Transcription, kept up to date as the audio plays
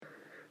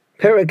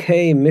Perek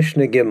Hey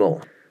Mishnah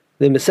Gimel.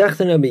 The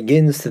Masechta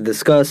begins to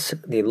discuss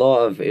the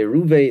law of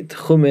Eruvei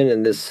Tchumen,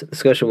 and this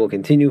discussion will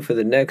continue for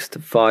the next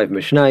 5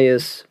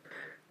 Mishnayos.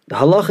 The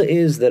halacha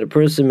is that a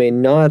person may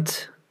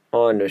not,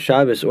 on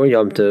Shabbos or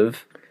Yom Tov,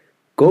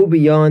 go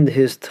beyond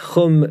his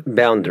Tchum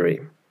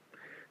boundary.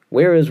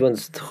 Where is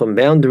one's Tchum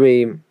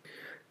boundary?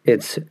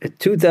 It's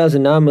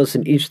 2,000 amos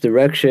in each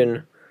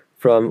direction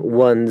from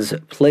one's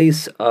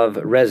place of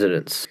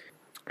residence.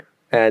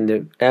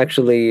 And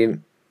actually,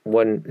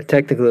 one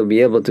technically will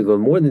be able to go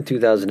more than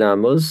 2,000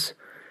 amos,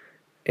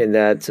 in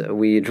that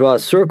we draw a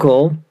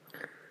circle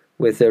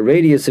with a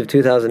radius of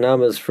 2,000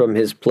 amos from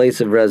his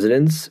place of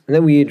residence, and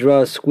then we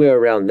draw a square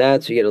around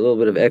that, so you get a little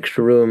bit of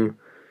extra room.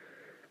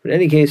 But in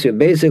any case, you have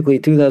basically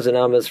 2,000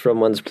 amos from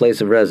one's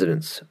place of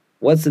residence.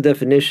 What's the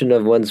definition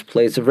of one's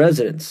place of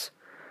residence?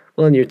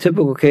 Well, in your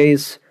typical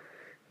case,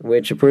 in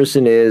which a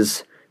person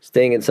is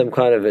staying in some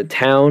kind of a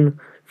town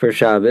for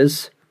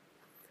Shabbos,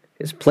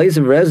 his place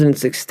of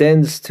residence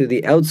extends to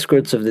the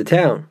outskirts of the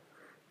town.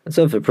 And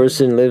so if a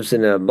person lives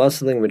in a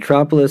bustling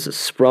metropolis, a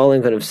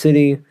sprawling kind of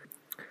city,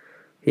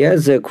 he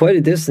has quite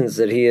a distance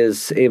that he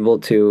is able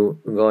to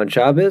go on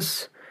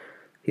Shabbos.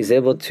 He's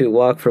able to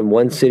walk from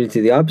one city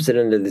to the opposite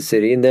end of the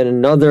city, and then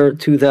another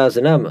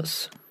 2,000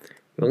 amos.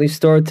 You only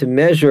start to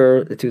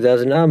measure the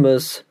 2,000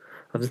 amos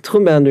of the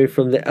Tchum boundary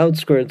from the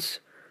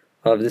outskirts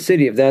of the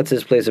city, if that's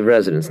his place of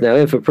residence. Now,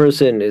 if a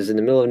person is in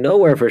the middle of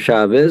nowhere for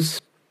Shabbos,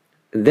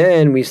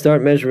 then we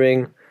start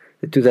measuring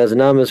the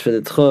 2,000 amos for the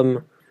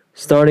Tchum,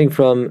 starting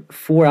from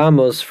 4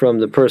 amos from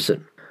the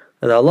person.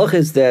 And the halach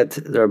is that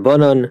the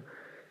Rabbanan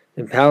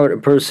empowered a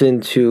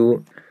person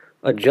to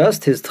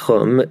adjust his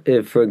Tchum.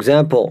 If, for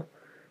example,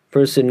 a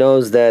person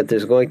knows that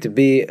there's going to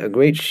be a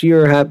great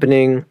shiur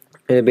happening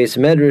in a Beis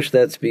Medrash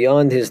that's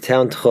beyond his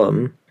town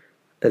Tchum,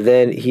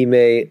 then he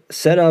may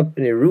set up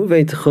an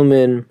Eruvei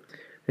Tchumen.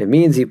 It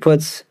means he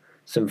puts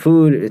some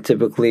food,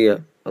 typically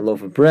a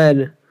loaf of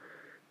bread,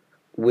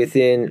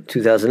 within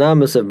 2,000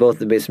 amos of both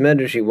the Beis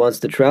Medrash he wants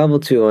to travel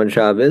to on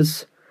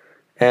Shabbos,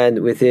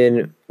 and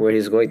within where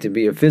he's going to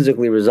be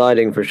physically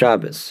residing for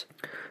Shabbos.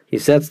 He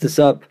sets this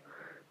up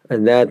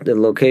in that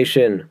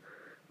location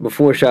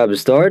before Shabbos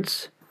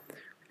starts,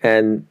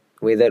 and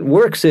the way that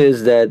works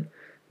is that, in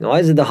the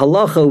eyes of the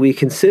halacha, we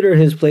consider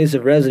his place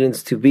of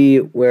residence to be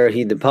where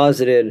he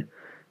deposited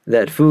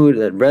that food,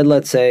 that bread,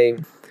 let's say,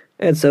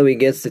 and so he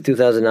gets the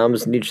 2,000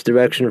 amos in each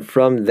direction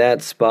from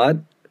that spot.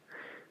 And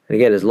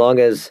again, as long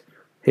as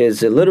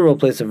his literal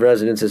place of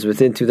residence is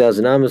within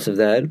 2,000 amos of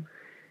that,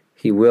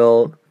 he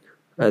will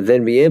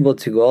then be able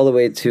to go all the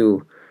way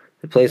to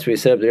the place where he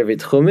set up the Eruvei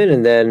Tchumen,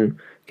 and then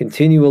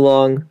continue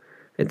along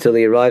until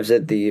he arrives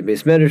at the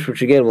Beis Medrash,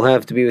 which again will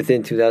have to be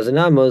within 2,000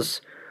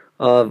 amos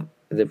of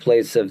the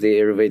place of the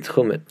Eruvei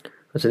Tchumen.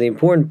 So the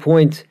important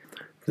point,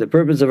 for the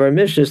purpose of our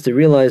Mishnah, is to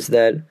realize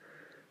that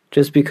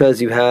just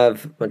because you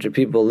have a bunch of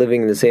people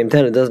living in the same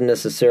town, it doesn't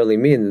necessarily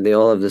mean that they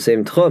all have the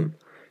same Tchum.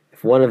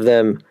 If one of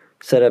them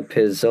set up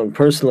his own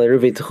personal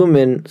Eruvei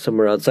Tchumen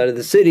somewhere outside of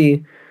the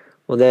city,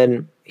 well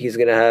then he's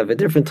going to have a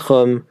different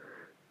Tchum.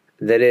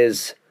 That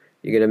is,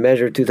 you're going to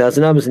measure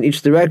 2,000 amos in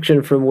each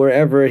direction from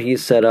wherever he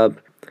set up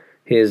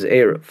his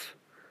Eruv.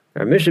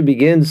 Our Mishnah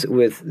begins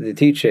with the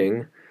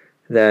teaching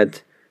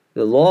that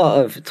the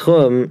law of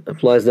Tchum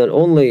applies not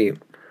only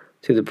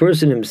to the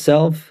person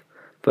himself,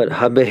 but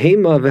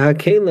habehema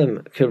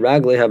v'hakelim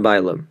kiragle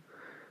habaylam,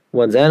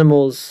 one's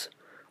animals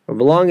or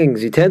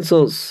belongings,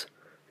 utensils,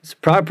 his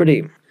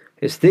property,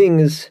 his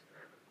things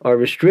are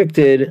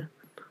restricted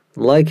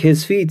like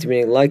his feet,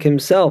 meaning like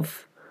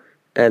himself.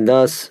 And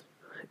thus,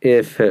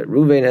 if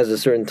Reuven has a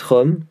certain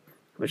tchum,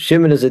 but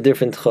Shimon has a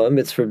different tchum,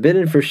 it's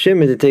forbidden for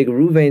Shimon to take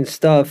Reuven's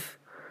stuff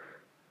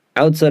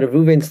outside of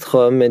Reuven's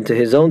tchum into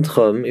his own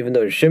tchum, even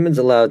though Shimon's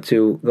allowed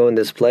to go in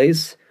this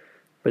place.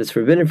 But it's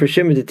forbidden for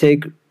Shimon to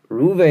take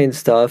Reuven's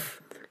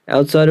stuff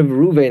outside of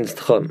Reuven's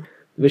tchum.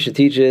 The Mishnah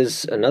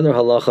teaches another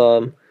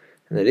halacha,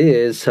 and that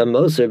is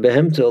hamoser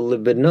behemto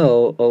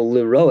libeno o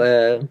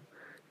liroeh.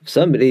 If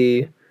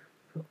somebody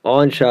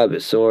on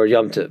Shabbos or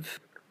Yom Tov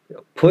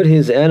put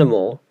his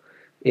animal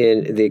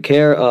in the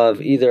care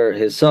of either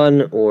his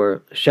son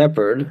or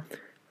shepherd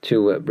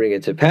to bring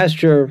it to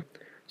pasture,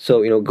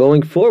 so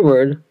going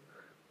forward,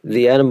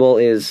 the animal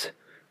is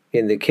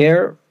in the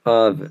care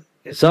of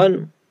his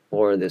son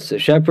or this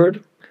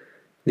shepherd.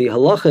 The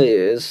halacha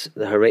is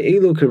the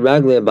hare'ilu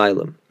kiragle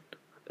bailam.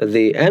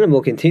 The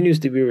animal continues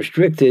to be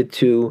restricted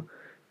to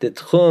the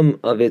tchum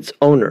of its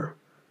owner,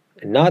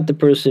 and not the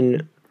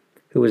person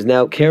who is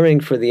now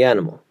caring for the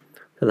animal.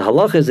 And the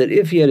halacha is that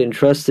if he had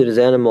entrusted his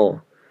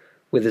animal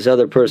with this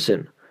other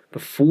person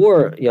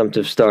before Yom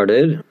Tov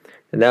started,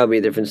 then that would be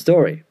a different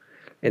story.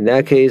 In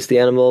that case, the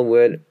animal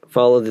would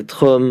follow the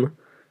tchum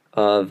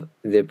of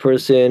the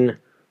person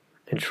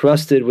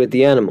entrusted with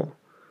the animal.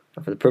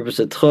 For the purpose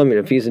of tchum,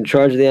 if he's in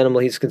charge of the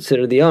animal, he's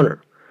considered the owner,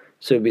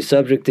 so he'd be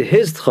subject to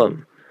his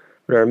tchum.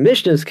 But in our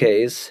Mishnah's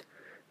case,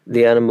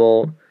 the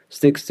animal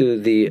sticks to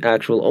the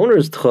actual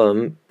owner's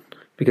tchum,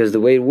 because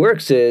the way it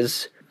works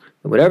is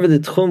Whatever the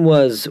tchum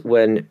was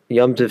when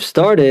Yom Tov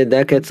started,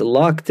 that gets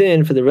locked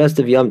in for the rest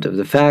of Yom Tov.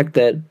 The fact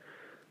that there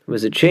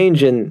was a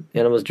change in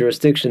animal's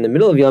jurisdiction in the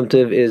middle of Yom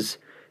Tov is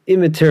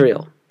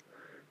immaterial.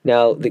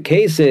 Now, the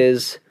case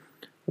is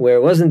where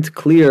it wasn't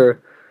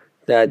clear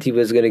that he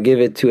was going to give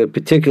it to a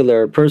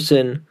particular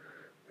person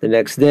the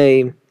next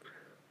day.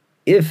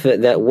 If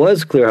that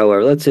was clear,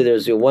 however, let's say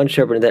there's one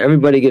shepherd and that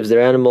everybody gives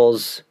their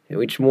animals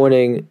each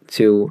morning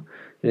to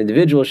an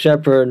individual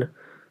shepherd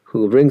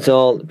who brings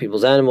all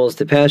people's animals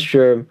to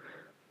pasture,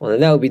 well,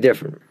 then that would be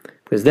different.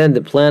 Because then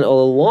the plan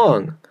all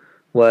along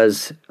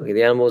was, okay,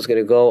 the animal is going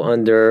to go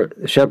under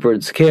the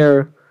shepherd's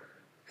care,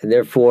 and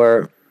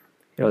therefore,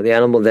 the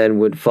animal then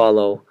would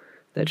follow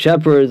that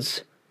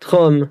shepherd's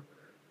tchum.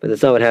 But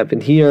that's not what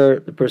happened here.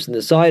 The person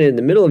decided in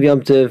the middle of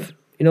Yom Tov,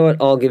 you know what,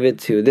 I'll give it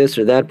to this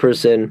or that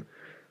person.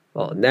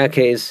 Well, in that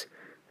case,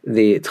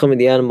 the tchum of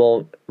the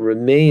animal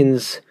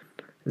remains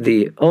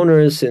the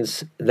owner's,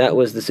 since that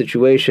was the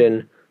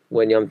situation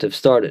when Yom Tov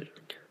started.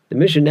 The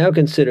Mishnah now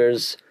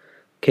considers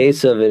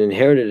case of an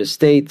inherited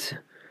estate.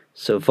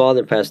 So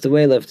father passed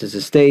away, left his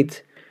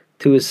estate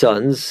to his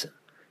sons,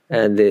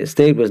 and the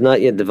estate was not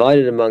yet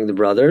divided among the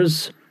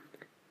brothers,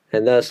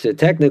 and thus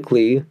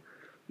technically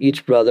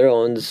each brother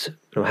owns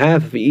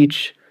half of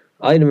each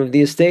item of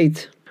the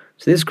estate.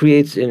 So this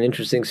creates an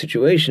interesting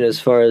situation as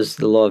far as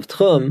the law of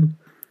tchum,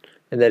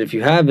 and that if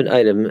you have an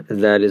item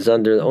that is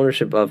under the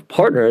ownership of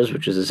partners,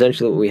 which is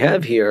essentially what we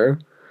have here,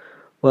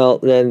 well,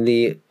 then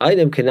the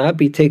item cannot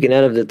be taken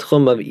out of the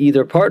tchum of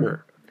either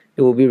partner.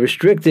 It will be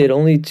restricted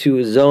only to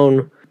a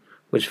zone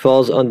which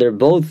falls under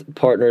both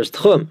partners'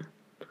 tchum.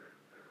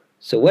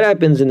 So what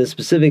happens in the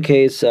specific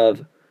case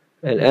of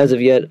an as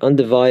of yet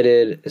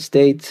undivided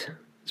estate?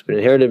 It's been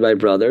inherited by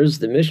brothers.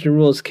 The Mishnah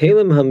rules,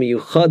 Kalim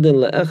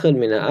hamiyuchadin le'echad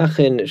min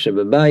ha'achin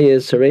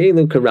shebebayis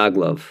hareilu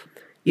karaglov.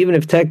 Even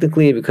if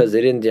technically, because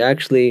they didn't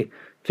actually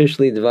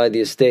officially divide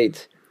the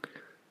estate,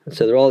 and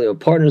so they're all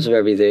partners of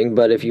everything,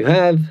 but if you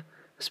have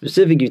a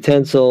specific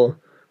utensil,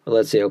 or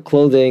let's say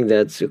clothing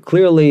that's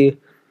clearly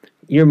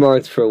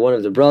earmarked for one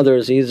of the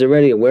brothers, he's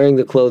already wearing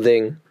the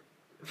clothing,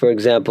 for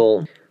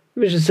example,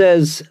 the Mishnah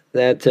says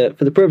that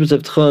for the purpose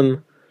of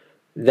tchum,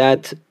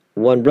 that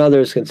one brother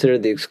is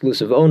considered the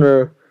exclusive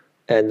owner,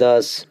 and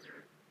thus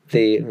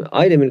the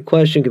item in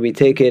question can be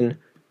taken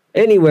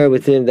anywhere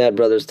within that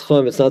brother's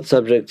tchum. It's not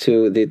subject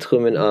to the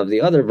tchumen of the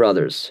other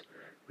brothers,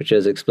 which,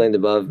 as explained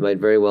above, might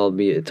very well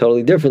be a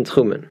totally different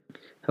tchumen.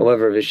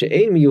 However,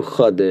 v'she'ein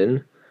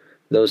miyuchadin,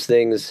 those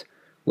things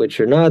which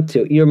are not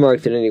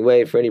earmarked in any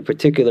way for any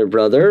particular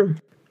brother,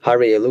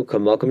 harei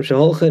kamakom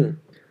sheholchin,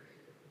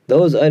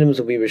 those items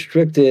will be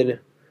restricted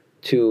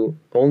to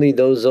only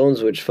those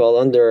zones which fall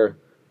under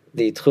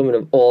the tchumen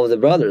of all of the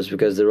brothers,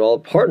 because they're all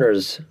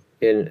partners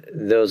in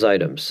those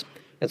items.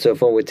 And so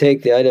if one would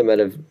take the item out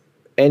of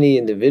any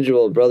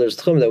individual brother's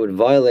tchum, that would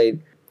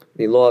violate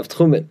the law of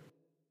tchumen.